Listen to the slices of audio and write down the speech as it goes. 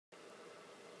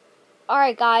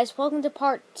Alright guys, welcome to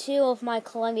part 2 of my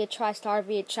Columbia TriStar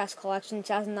VHS collection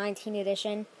 2019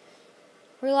 edition.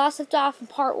 We last left off in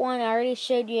part 1. I already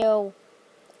showed you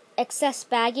excess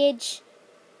baggage.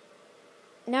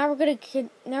 Now we're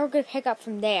gonna pick up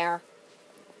from there.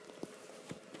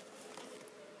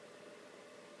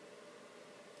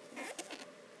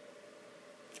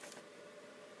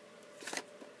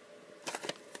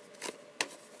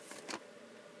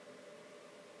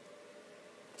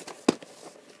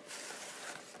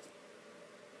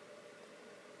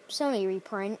 Sony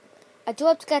reprint. I do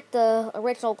have to get the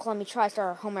original Columbia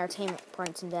TriStar Home Entertainment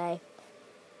print someday.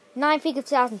 9th week of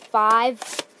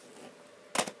 2005.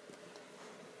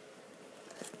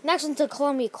 Next one's the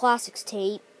Columbia Classics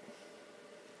tape.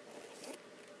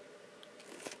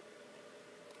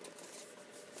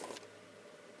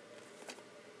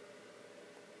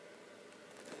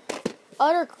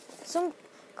 Some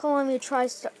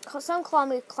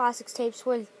Columbia Classics tapes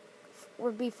would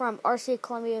be from RCA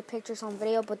Columbia Pictures on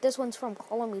Video, but this one's from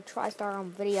Columbia TriStar on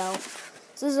Video.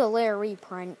 So this is a later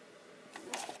reprint.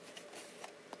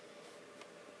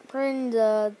 Printed in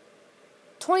the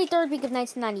 23rd week of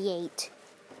 1998.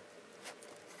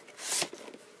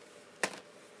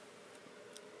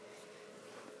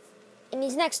 And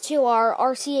these next two are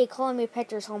RCA Columbia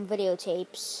Pictures home video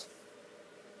tapes.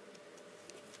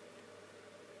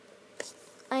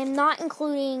 I am not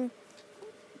including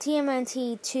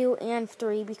TMNT 2 and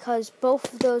 3 because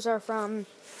both of those are from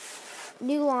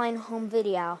New Line Home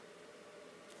Video.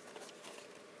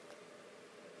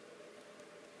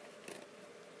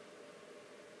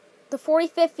 The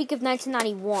 45th week of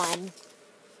 1991.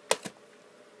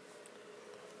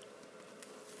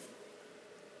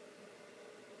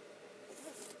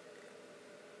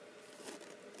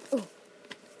 Ooh.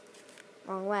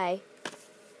 Wrong way.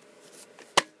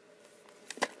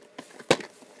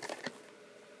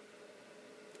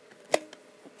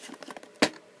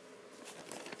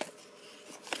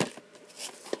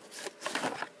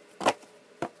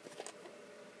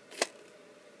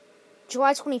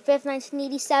 July 25th,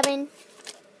 1987,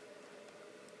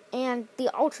 and the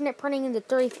alternate printing in the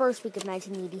 31st week of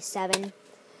 1987.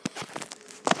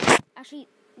 Actually,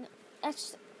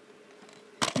 that's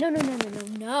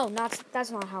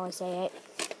that's not how I say it.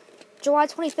 July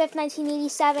 25th,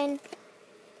 1987.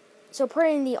 So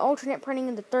printing the alternate printing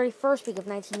in the 31st week of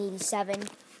 1987.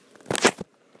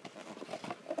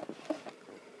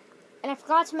 And I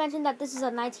forgot to mention that this is a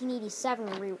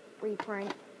 1987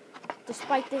 reprint.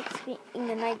 Despite this being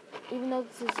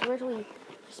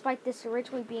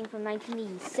originally being from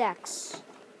 1986.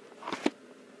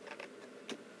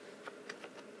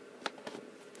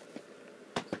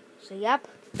 So, yep.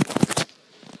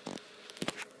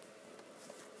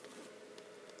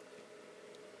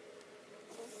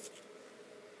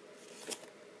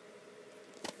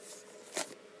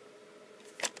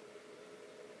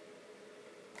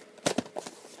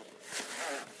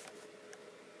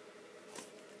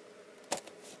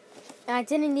 And I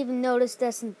didn't even notice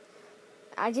this, and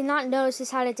I did not notice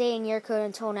this had a day and year code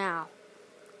until now.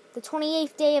 The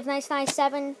 28th day of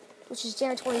 1997, which is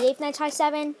January 28th,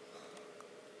 1997,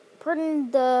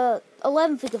 printed the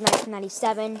 11th week of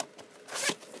 1997.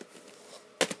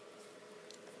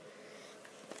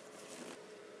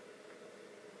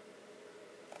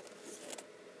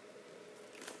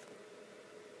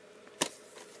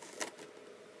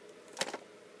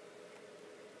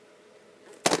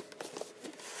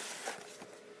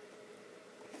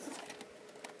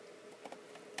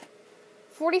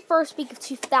 '41st week of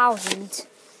 2000.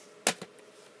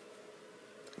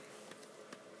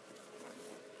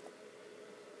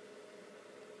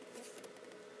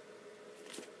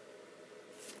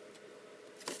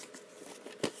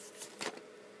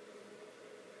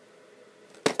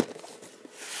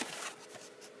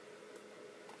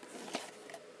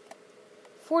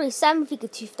 '47th week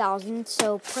of 2000,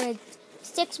 so printed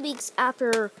 6 weeks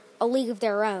after A League of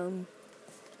Their Own.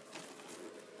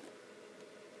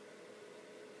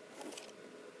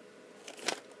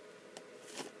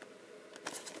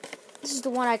 This is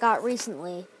the one I got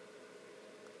recently.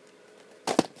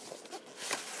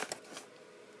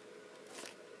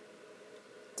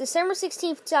 December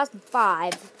 16th,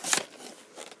 2005.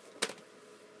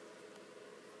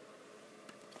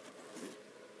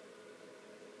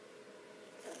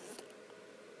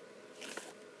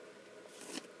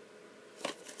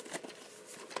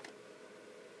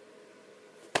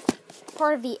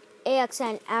 Part of the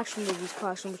AXN Action Movies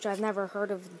collection, which I've never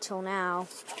heard of until now.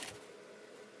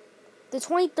 The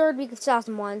 23rd week of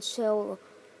 2001, so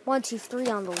 1, 2, 3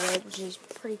 on the lid, which is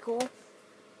pretty cool.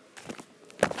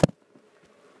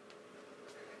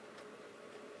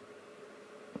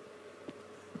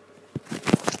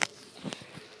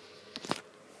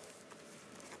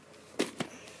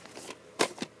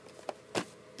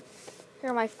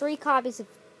 Here are my 3 copies of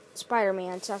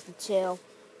Spider-Man 2002.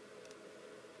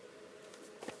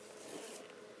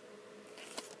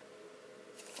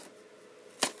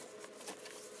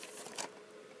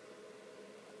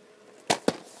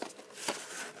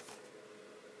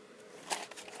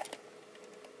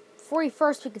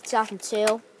 First week of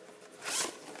 2002.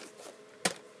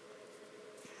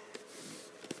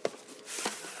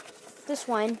 This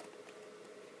one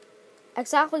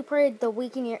exactly printed the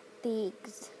week in the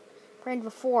printed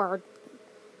before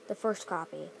the first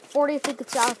copy. 40th week of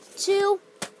 2002.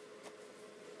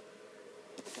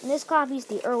 And this copy is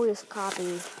the earliest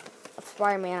copy of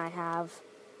Spider-Man I have.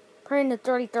 Printed the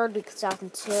 33rd week of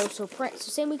 2002. So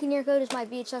same week in year code as my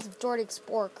VHS of Dora the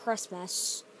Explorer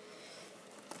Christmas.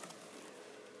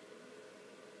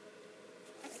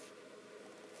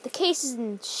 The case is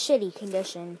in shitty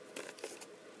condition.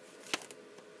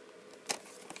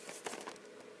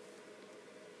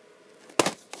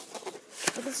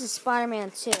 But this is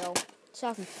Spider-Man 2,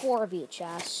 2004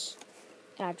 VHS.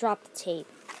 And I dropped the tape.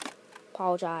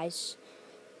 Apologize.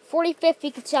 45th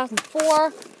week of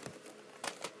 2004.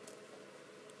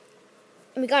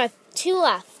 And we got 2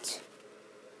 left.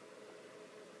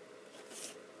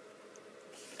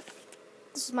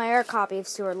 This is my air copy of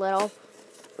Stuart Little,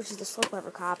 which is the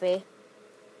slipcover copy.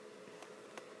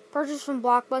 Purchased from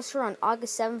Blockbuster on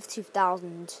August 7th,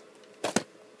 2000.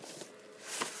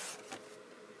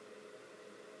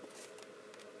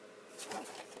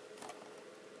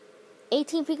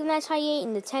 '18th week of 1998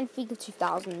 and the 10th week of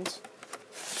 2000.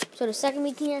 So the second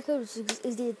week in year code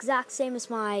is the exact same as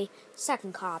my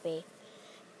second copy.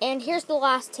 And here's the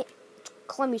last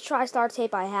Columbia TriStar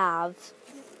tape I have.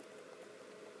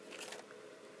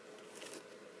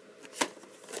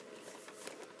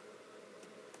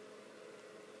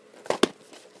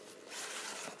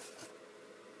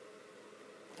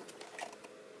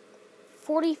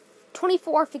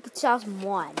 '24th week of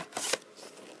 2001.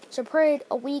 So printed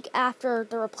a week after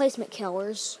the replacement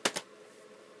killers.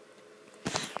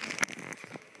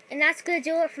 And that's going to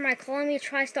do it for my Columbia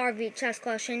TriStar VHS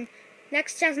collection.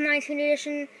 Next 2019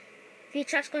 edition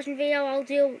VHS collection video I'll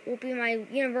do will be my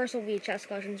Universal VHS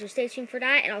collection. So stay tuned for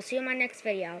that, and I'll see you in my next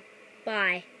video.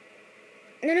 Bye.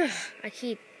 No, I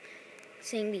keep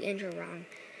saying the intro wrong.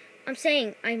 I'm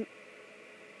saying, I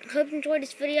hope you enjoyed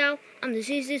this video. I'm the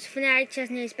Zeus Fanatic.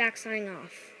 Chesney is back signing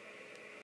off.